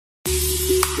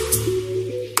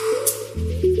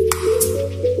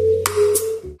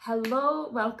Hello,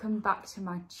 welcome back to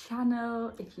my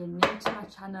channel. If you're new to my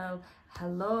channel,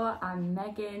 hello, I'm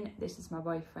Megan. This is my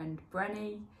boyfriend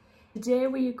Brenny. Today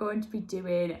we are going to be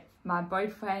doing my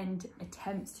boyfriend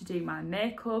attempts to do my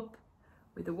makeup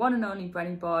with the one and only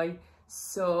Brenny boy.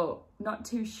 So not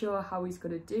too sure how he's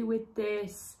going to do with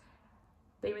this.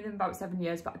 Been with him about 7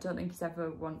 years, but I don't think he's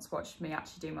ever once watched me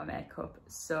actually do my makeup.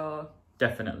 So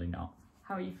definitely not.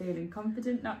 How are you feeling?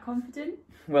 Confident, not confident?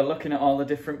 Well, looking at all the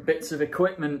different bits of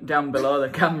equipment down below the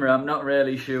camera, I'm not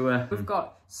really sure. We've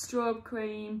got strobe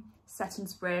cream, setting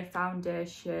spray,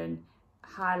 foundation,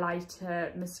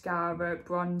 highlighter, mascara,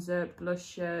 bronzer,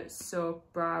 blusher, soap,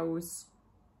 brows,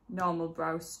 normal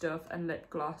brow stuff, and lip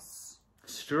gloss.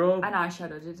 Strobe. And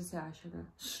eyeshadow. Did I say eyeshadow?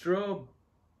 Strobe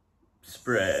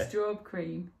spray. Strobe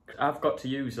cream. I've got to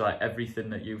use like everything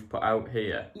that you've put out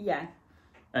here. Yeah.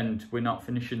 And we're not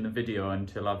finishing the video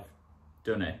until I've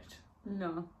done it.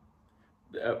 No.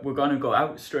 We're going to go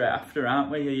out straight after,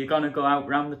 aren't we? Are you going to go out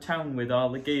round the town with all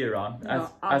the gear on No,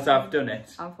 as I've done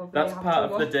it? That's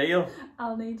part of the deal.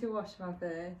 I'll need to wash my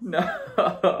face.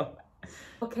 No.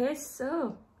 Okay,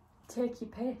 so take your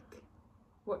pick.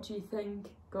 What do you think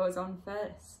goes on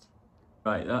first?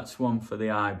 Right, that's one for the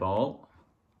eyeball.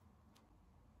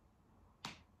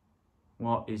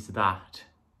 What is that?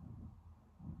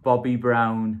 Bobby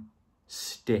Brown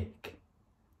stick.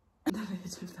 The lid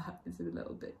of that is a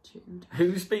little bit chewed.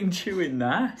 Who's been chewing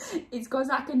that? It's because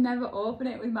I can never open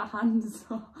it with my hands,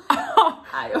 so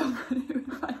I open it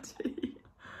with my teeth.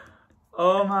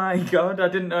 Oh my god, I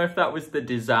didn't know if that was the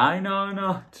design or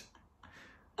not.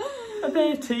 Are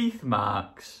they teeth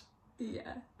marks?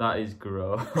 Yeah. That is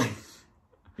gross.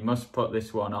 You must put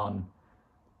this one on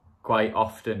quite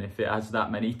often if it has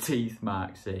that many teeth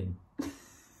marks in.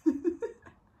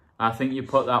 I think you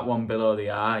put that one below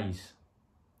the eyes.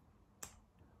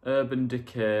 Urban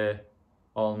Decay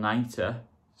All-Nighter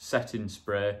setting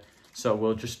spray. So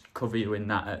we'll just cover you in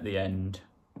that at the end.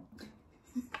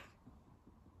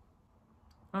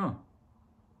 Oh.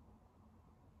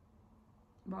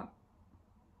 What?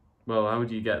 Well, how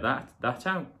do you get that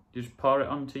out? You just pour it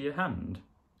onto your hand?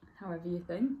 However you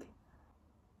think.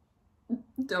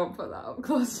 Don't put that up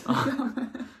close to the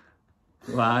camera.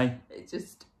 Why? It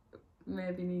just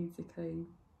maybe needs a clean.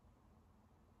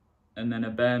 And then a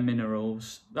Bare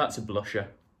Minerals. That's a blusher.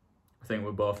 I think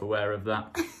we're both aware of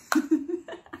that.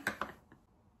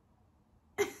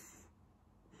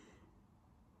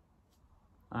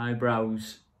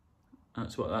 Eyebrows.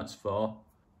 That's what that's for.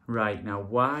 Right, now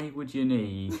why would you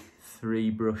need 3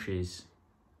 brushes?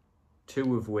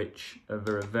 2 of which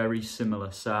are a very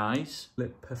similar size.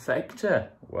 Lip Perfector.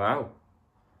 Wow.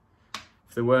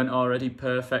 If they weren't already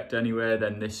perfect anyway,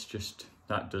 then this just,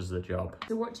 that does the job.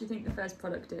 So what do you think the first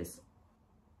product is?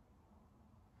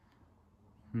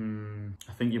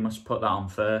 I think you must put that on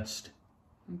first.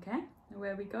 Okay,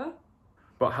 away we go.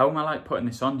 But how am I like putting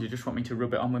this on? Do you just want me to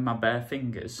rub it on with my bare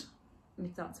fingers?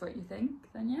 If that's what you think,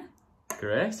 then yeah.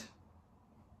 Great.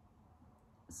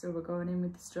 So we're going in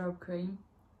with the strobe cream.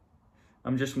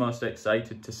 I'm just most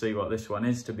excited to see what this one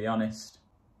is, to be honest.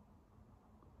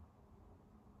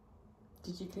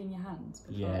 Did you clean your hands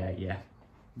before? Yeah.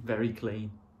 Very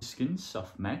clean. Skin's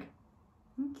soft, Meg.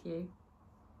 Thank you.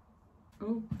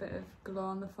 Oh, bit of glow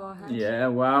on the forehead. Yeah,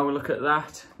 wow, look at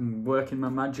that. I'm working my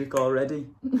magic already.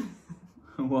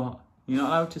 What? You're not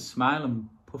allowed to smile and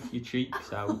puff your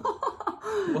cheeks out.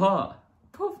 What?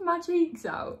 Puff my cheeks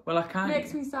out? Well, I can't.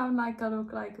 Makes me sound like I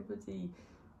look like a bloody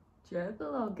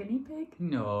gerbil or guinea pig.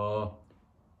 No.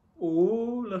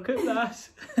 Oh, look at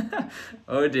that.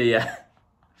 Oh dear.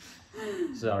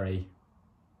 Sorry.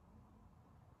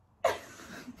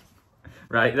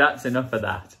 Right, that's enough of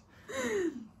that.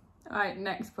 Alright,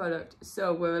 next product.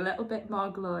 So we're a little bit more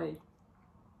glowy.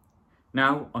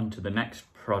 Now, on to the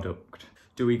next product.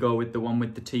 Do we go with the one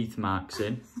with the teeth marks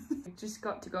in? You've just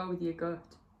got to go with your gut.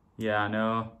 Yeah, I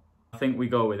know. I think we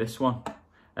go with this one.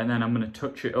 And then I'm going to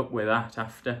touch it up with that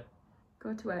after.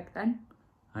 Go to work then.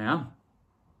 I am.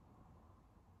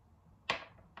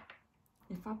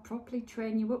 If I properly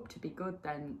train you up to be good,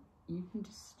 then you can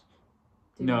just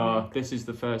do No, this is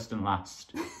the first and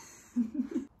last.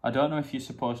 I don't know if you're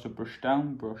supposed to brush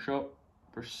down, brush up,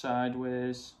 brush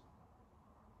sideways.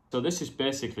 So this is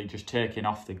basically just taking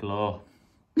off the glow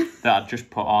that I've just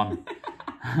put on.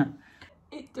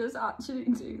 It does actually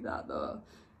do that though.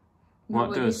 No, What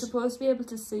well, does? You're supposed to be able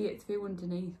to see it through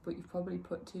underneath, but you've probably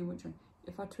put too much on.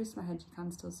 If I twist my head, you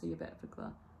can still see a bit of a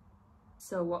glow.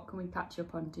 So what can we catch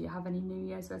up on? Do you have any New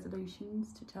Year's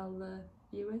resolutions to tell the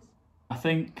viewers? I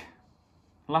think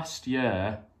last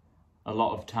year a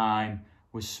lot of time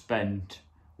was spent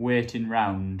waiting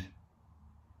round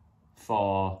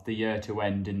for the year to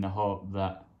end in the hope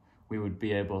that we would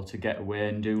be able to get away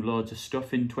and do loads of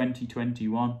stuff in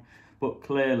 2021. But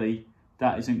clearly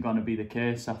that isn't going to be the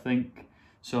case, I think.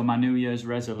 So my New Year's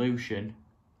resolution...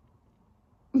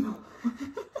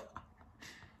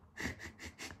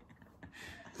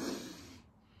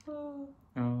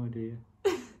 Oh dear.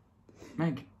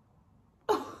 Meg.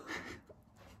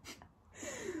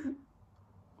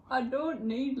 I don't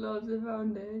need loads of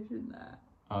foundation there.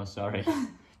 Oh, sorry.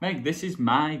 Meg, this is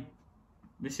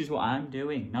what I'm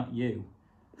doing, not you.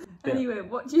 Anyway,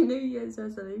 what's your New Year's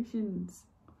resolutions?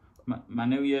 My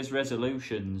New Year's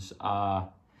resolutions are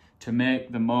to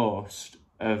make the most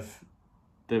of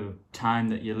the time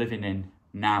that you're living in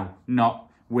now,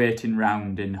 not waiting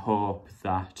round in hope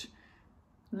that...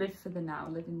 Live for the now,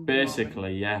 live in the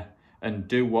basically, moment. yeah. And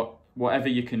do whatever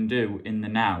you can do in the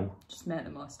now. Just make the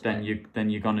most of it. Then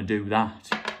you're going to do that.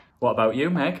 What about you,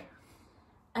 Meg?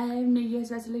 New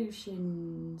Year's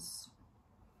resolutions.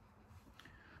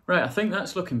 Right, I think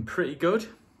that's looking pretty good.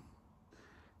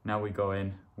 Now we go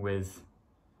in with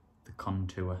the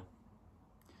contour.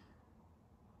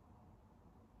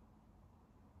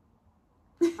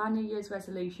 My New Year's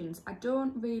resolutions, I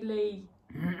don't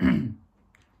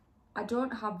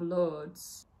have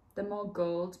loads. They're more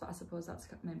goals, but I suppose that's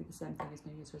maybe the same thing as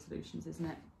New Year's resolutions, isn't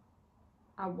it?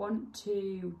 I want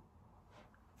to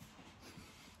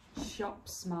shop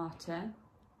smarter.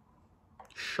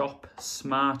 Shop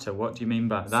smarter? What do you mean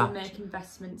by that? So make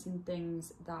investments in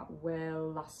things that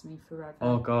will last me forever.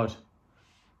 Oh God.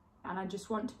 And I just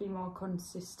want to be more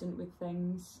consistent with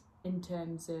things in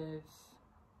terms of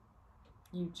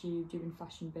YouTube, doing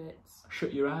fashion bits.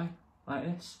 Shut your eye like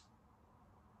this.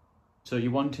 So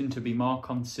you're wanting to be more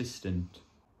consistent.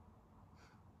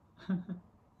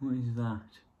 What is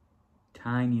that?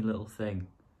 Tiny little thing.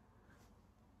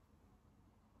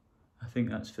 I think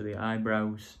that's for the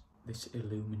eyebrows. This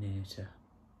illuminator.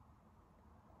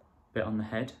 Bit on the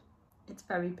head. It's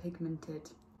very pigmented.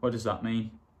 What does that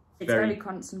mean? It's very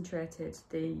concentrated.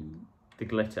 The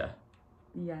glitter.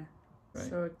 Yeah. Right.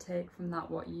 So take from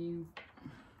that what you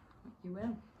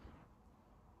will.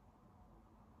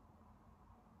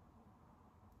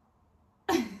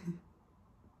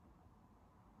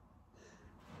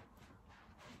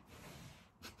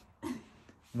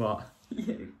 What?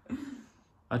 You.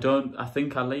 I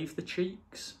think I leave the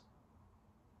cheeks.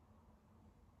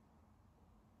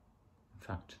 In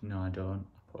fact, no I don't.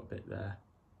 I put a bit there,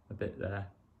 and a bit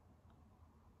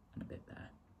there.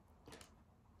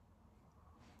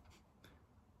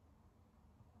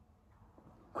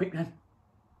 Quick then.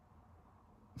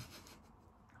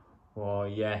 Oh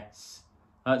yes,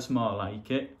 that's more like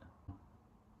it.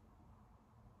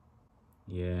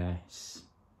 Yes.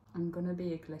 I'm gonna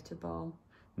be a glitter ball.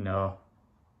 No.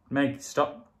 Meg,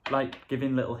 stop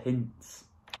giving little hints.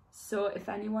 So if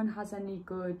anyone has any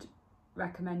good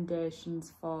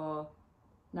recommendations for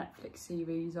Netflix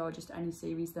series or just any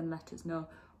series, then let us know.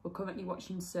 We're currently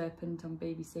watching Serpent on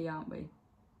BBC, aren't we?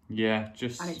 Yeah,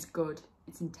 and it's good.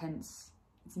 It's intense.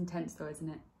 It's intense though, isn't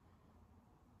it?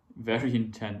 Very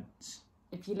intense.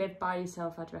 If you live by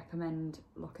yourself, I'd recommend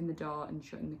locking the door and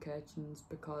shutting the curtains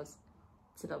because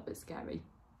it's a little bit scary.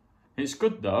 It's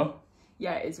good though.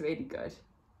 Yeah, it's really good.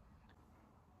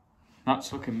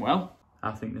 That's looking well.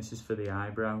 I think this is for the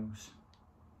eyebrows.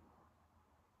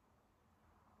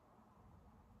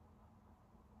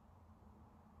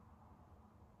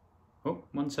 Oh,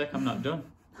 1 sec, I'm not done.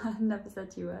 I never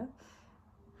said you were.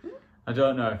 I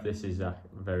don't know if this is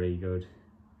very good.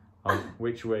 Or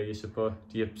which way you supposed...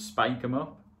 Do you spike them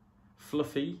up?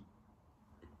 Fluffy?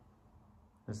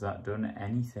 Has that done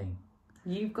anything?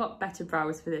 You've got better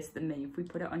brows for this than me. If we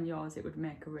put it on yours, it would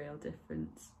make a real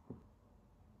difference.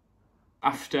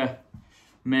 After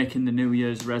making the New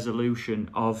Year's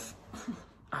resolution of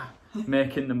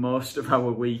making the most of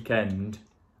our weekend,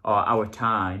 or our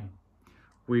time,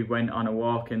 we went on a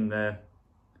walk in the...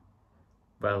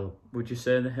 Well, would you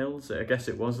say the hills? I guess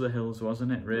it was the hills,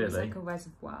 wasn't it, really? It was like a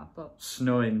reservoir, but...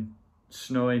 Snowing,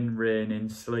 raining,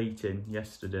 sleeting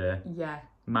yesterday. Yeah.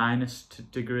 -2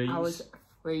 degrees. I was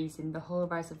freezing. The whole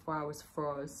reservoir was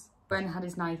froze. Ben had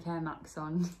his Nike Air Max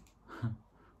on.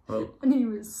 Well, and he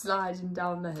was sliding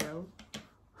down the hill.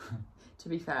 To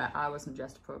be fair, I wasn't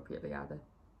dressed appropriately either.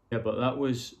 Yeah, but that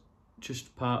was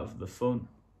just part of the fun.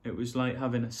 It was like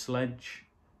having a sledge,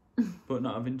 but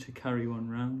not having to carry one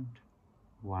round.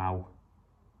 Wow.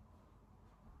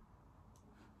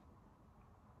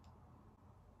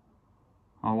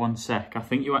 Oh, 1 sec. I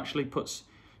think you actually put...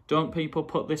 Don't people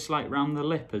put this round the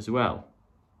lip as well?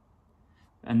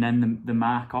 And then the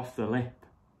mark off the lip.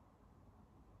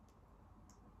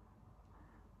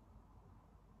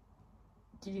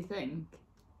 Do you think?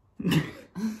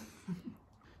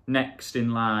 Next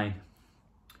in line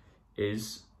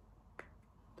is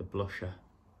the blusher.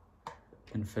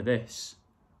 And for this,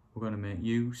 we're going to make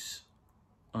use,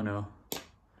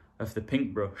 of the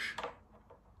pink brush.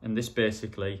 And this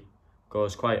basically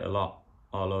goes quite a lot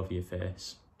all over your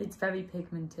face. It's very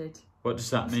pigmented. What does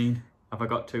that mean? Have I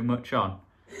got too much on?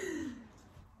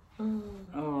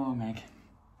 Oh, Meg.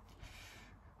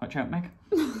 Watch out, Meg.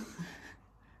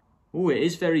 Oh, it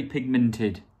is very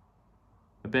pigmented.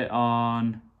 A bit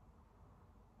on...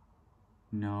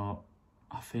 No,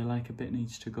 I feel like a bit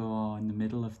needs to go in the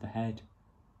middle of the head.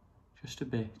 Just a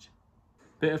bit.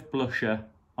 Bit of blusher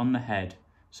on the head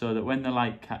so that when the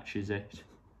light catches it...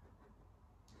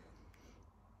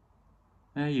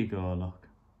 There you go, look.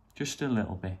 Just a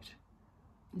little bit.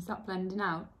 Is that blending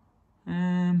out?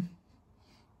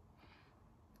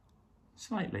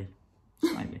 Slightly.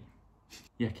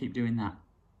 Yeah, keep doing that.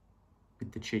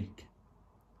 With the cheek.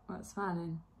 What,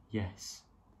 smiling? Yes.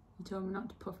 You told me not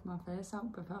to puff my face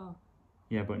out before.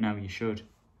 Yeah, but now you should.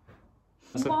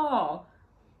 What?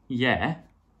 Yeah.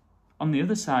 On the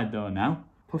other side though now.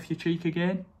 Puff your cheek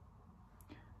again.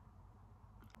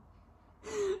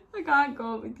 I can't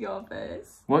go with your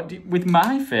face. With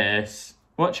my face?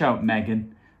 Watch out,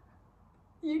 Megan.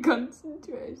 Your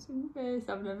concentration face.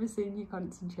 I've never seen you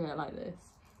concentrate like this.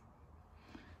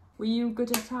 Were you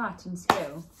good at art in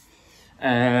school?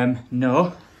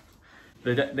 No.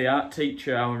 The art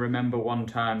teacher, I remember one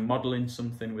time modelling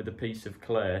something with a piece of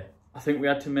clay. I think we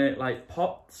had to make like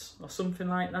pots or something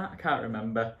like that. I can't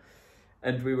remember.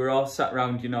 And we were all sat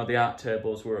round, you know, the art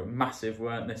tables were massive,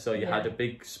 weren't they? So you had a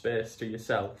big space to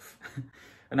yourself.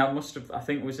 And I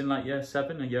think it was in like year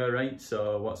 7 or year 8.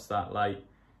 So what's that, like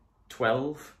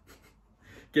 12?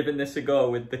 Giving this a go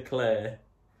with the clay.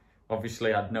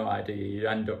 Obviously I had no idea. You'd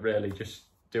end up really just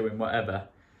doing whatever.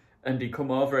 And he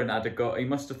come over and had a go. He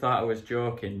must have thought I was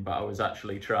joking, but I was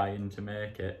actually trying to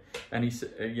make it. And he,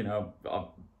 you know,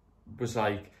 was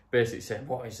like, basically saying,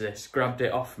 "What is this?" Grabbed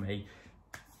it off me,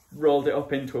 rolled it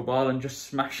up into a ball and just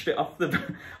smashed it off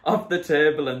the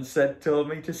table and told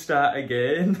me to start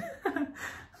again.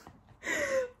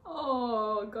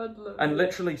 Oh, God love And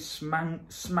literally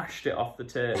smashed it off the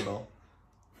table.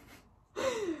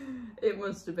 It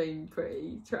must have been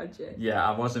pretty tragic. Yeah,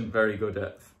 I wasn't very good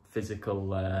at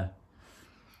physical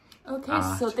Okay,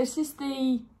 art. so this is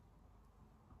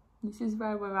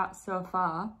where we're at so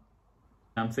far.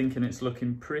 I'm thinking it's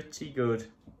looking pretty good.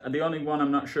 And the only one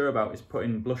I'm not sure about is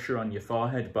putting blusher on your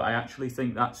forehead, but I actually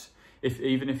think that's,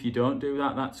 even if you don't do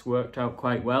that, that's worked out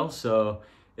quite well. So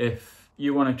if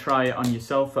you want to try it on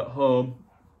yourself at home,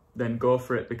 then go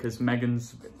for it, because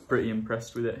Megan's pretty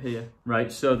impressed with it here.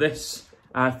 Right, so this,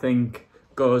 I think,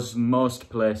 goes most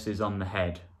places on the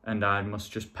head, and I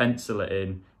must just pencil it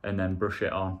in and then brush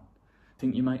it on. I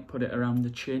think you might put it around the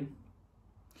chin.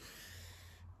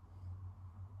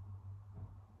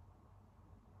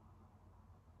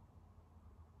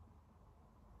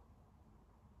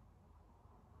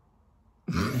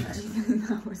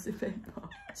 That was a bit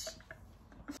much.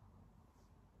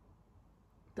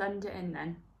 Blend it in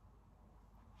then.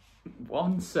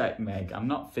 One sec, Meg, I'm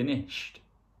not finished.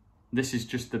 This is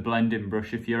just the blending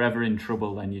brush. If you're ever in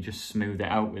trouble, then you just smooth it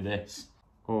out with this.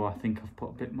 Oh, I think I've put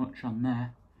a bit much on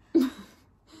there.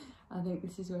 I think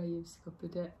this is where you've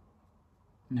scuppered it.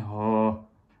 No.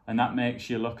 And that makes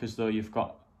you look as though you've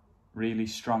got really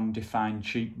strong, defined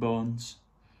cheekbones.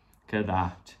 Look at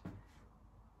that.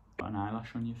 Got an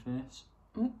eyelash on your face.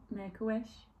 Oh, make a wish.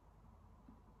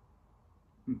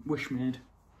 Wish made.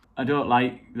 I don't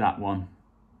like that one.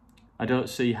 I don't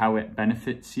see how it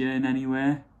benefits you in any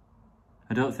way.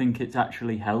 I don't think it's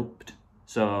actually helped.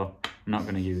 So I'm not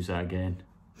going to use that again.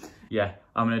 Yeah,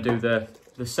 I'm going to do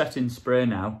the setting spray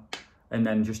now, and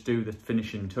then just do the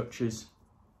finishing touches.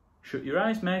 Shut your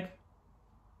eyes, Meg.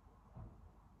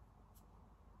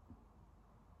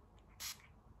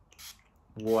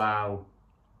 Wow.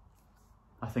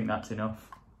 I think that's enough.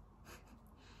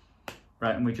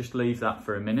 Right, and we just leave that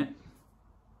for a minute.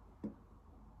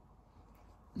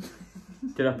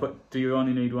 Do you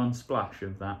only need one splash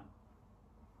of that?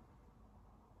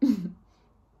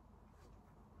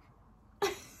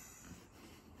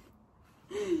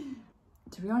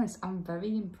 To be honest, I'm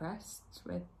very impressed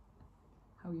with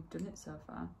how you've done it so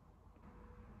far.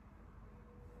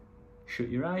 Shut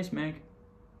your eyes, Meg.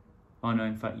 Oh no,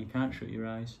 in fact you can't shut your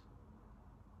eyes.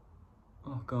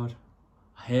 Oh God,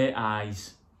 I hate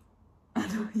eyes. I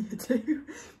know you do.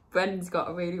 Bren's got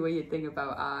a really weird thing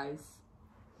about eyes.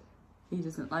 He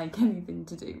doesn't like anything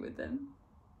to do with them.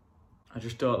 I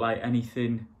just don't like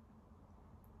anything.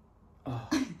 Oh,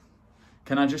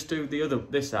 Can I just do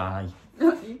this eye?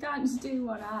 No, you can't just do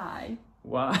one eye.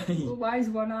 Why? Well, why is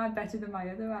one eye better than my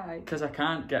other eye? Because I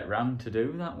can't get round to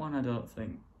do that one, I don't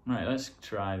think. Right, let's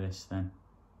try this then.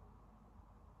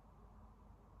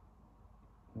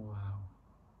 Wow.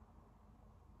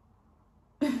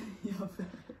 Your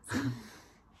face.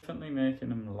 Definitely making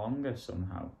them longer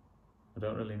somehow. I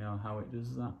don't really know how it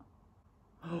does that.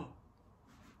 Oh.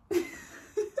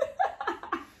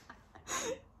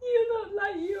 You look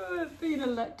like you're being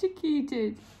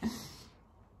electrocuted.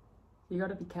 You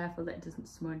gotta be careful that it doesn't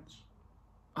smudge.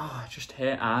 Oh, I just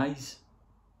hate eyes.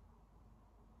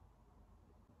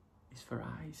 It's for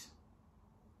eyes.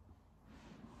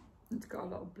 It's got a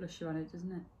lot of blusher on it,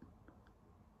 doesn't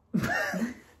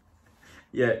it?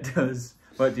 Yeah, it does.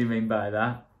 What do you mean by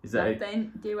that? Is that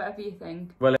Nothing. Do whatever you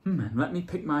think. Well, let me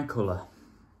pick my colour.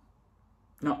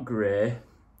 Not grey.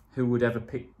 Who would ever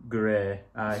pick grey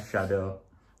eyeshadow?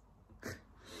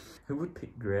 Who would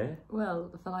pick grey?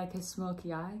 Well, for like a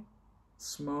smoky eye.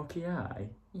 Smoky eye?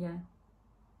 Yeah.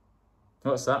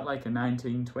 What's that, like a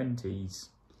 1920s?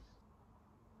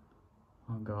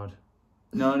 Oh God.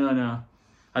 No, no, no.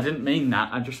 I didn't mean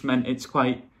that. I just meant it's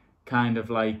quite kind of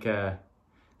like,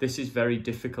 this is very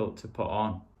difficult to put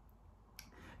on.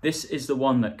 This is the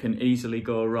one that can easily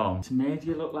go wrong. It's made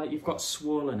you look like you've got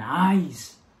swollen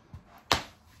eyes.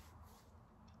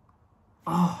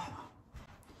 Oh.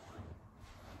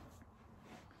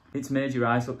 It's made your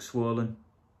eyes look swollen.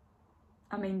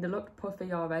 I mean, they look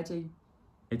puffy already.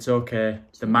 It's okay.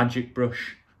 The magic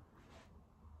brush.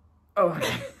 Oh,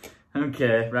 okay.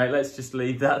 Okay, right, let's just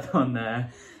leave that on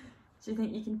there. Do you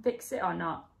think you can fix it or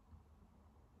not?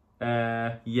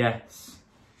 Yes.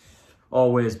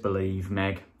 Always believe,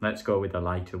 Meg. Let's go with a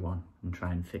lighter one and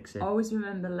try and fix it. Always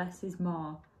remember less is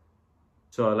more.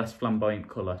 So a less flamboyant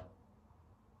colour.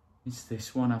 It's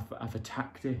this one, I've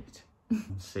attacked it.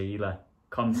 Concealer.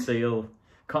 Conceal.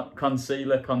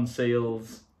 Concealer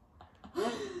conceals.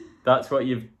 That's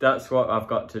what I've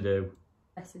got to do.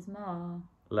 Less is more.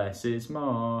 Less is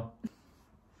more.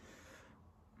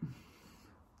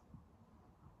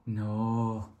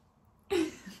 No.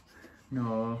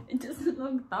 No. It doesn't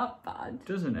look that bad.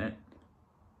 Doesn't it?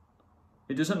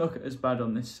 It doesn't look as bad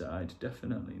on this side,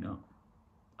 definitely not.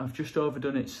 I've just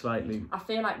overdone it slightly. I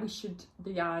feel like we should,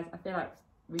 the eyes, I feel like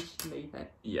we should leave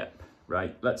it. Yep,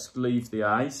 right, let's leave the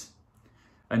eyes.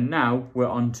 And now we're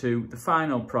on to the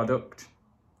final product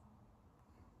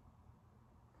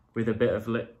with a bit of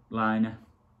lip liner.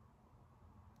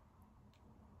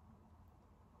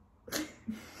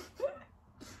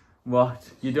 What?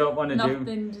 You don't want to do...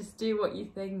 Nothing, just do what you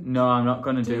think. No, I'm not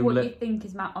going to do what lip... you think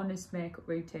is my honest makeup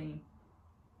routine.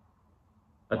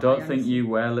 I don't think you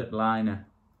wear lip liner.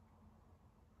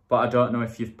 But I don't know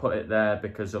if you've put it there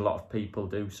because a lot of people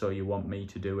do, so you want me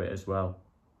to do it as well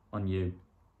on you.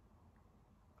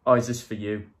 Or is this for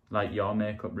you? Like your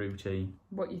makeup routine?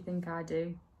 What you think I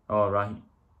do. All right.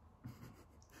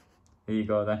 Here you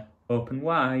go then. Open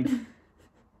wide.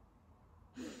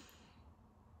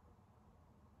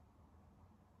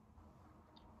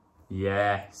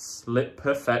 Yes, lip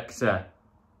perfector.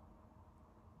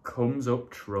 Comes up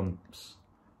trumps.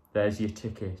 There's your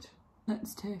ticket.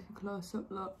 Let's take a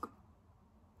close-up look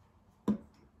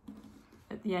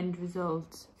at the end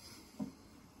result.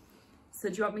 So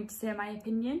do you want me to say my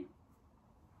opinion?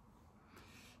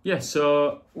 Yeah,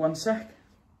 so one sec.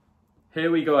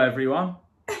 Here we go, everyone.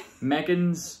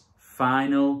 Megan's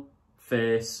final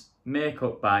face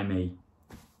makeup by me.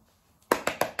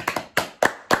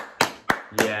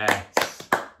 Yes.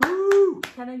 Woo!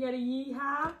 Can I get a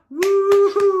yeehaw?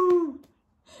 Woo!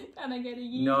 Can I get a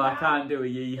yeehaw? No, I can't do a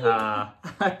yeehaw.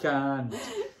 I can't.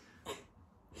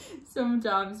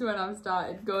 Sometimes when I've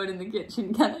started going in the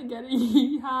kitchen, can I get a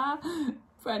yeehaw?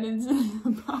 Brennan's in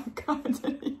the background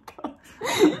and he goes,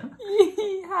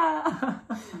 yeehaw.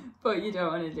 But you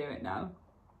don't want to do it now.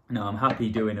 No, I'm happy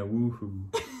doing a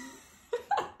woohoo.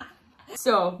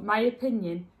 So, my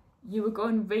opinion, you were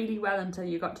going really well until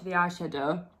you got to the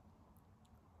eyeshadow.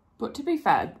 But to be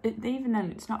fair, even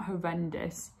then, it's not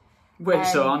horrendous. Wait,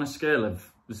 so on a scale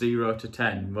of 0 to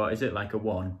 10, what is it, like a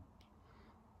 1?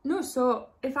 No, so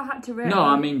if I had to rate... No,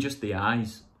 I mean just the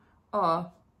eyes.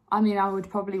 Oh, I mean, I would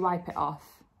probably wipe it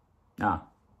off. Ah.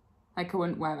 Like, I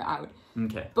wouldn't wear it out.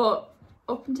 Okay. But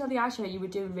up until the eyeshadow, you were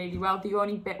doing really well. The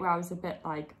only bit where I was a bit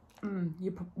like,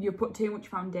 you put too much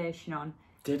foundation on.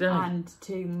 Did I? And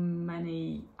too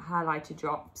many highlighter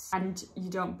drops. And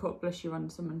you don't put blusher on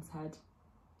someone's head.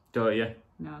 Don't you?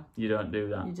 No. You don't do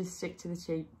that. You just stick to the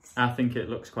cheeks. I think it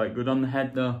looks quite good on the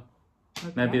head though.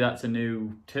 Okay. Maybe that's a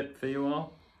new tip for you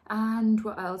all. And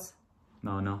what else?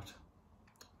 No, not.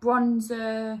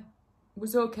 Bronzer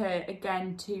was okay.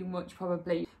 Again, too much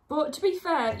probably. But to be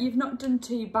fair, you've not done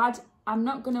too bad. I'm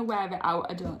not going to wear it out,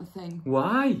 I don't think.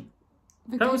 Why?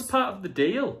 Because, that was part of the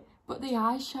deal. But the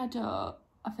eyeshadow,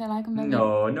 I feel like I'm maybe...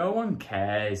 No, no one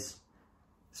cares.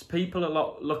 There's people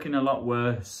looking a lot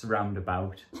worse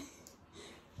roundabout.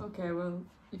 Okay, well,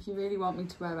 if you really want me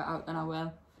to wear it out, then I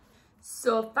will.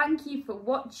 So thank you for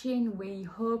watching. We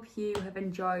hope you have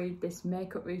enjoyed this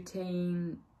makeup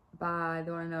routine by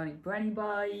the one and only Brenny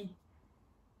boy.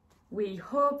 We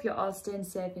hope you're all staying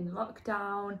safe in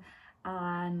lockdown,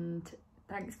 and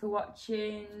thanks for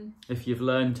watching. If you've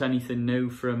learnt anything new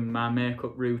from my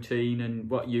makeup routine and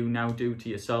what you now do to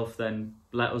yourself, then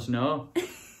let us know.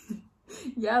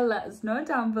 Yeah, let us know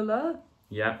down below.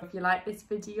 Yeah. If you like this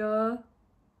video,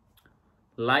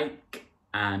 like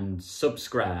and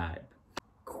subscribe.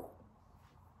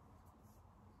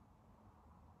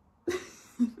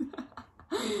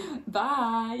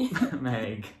 Bye.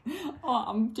 Meg. Oh,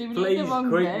 I'm doing it Please, the wrong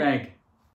quick, way. Meg.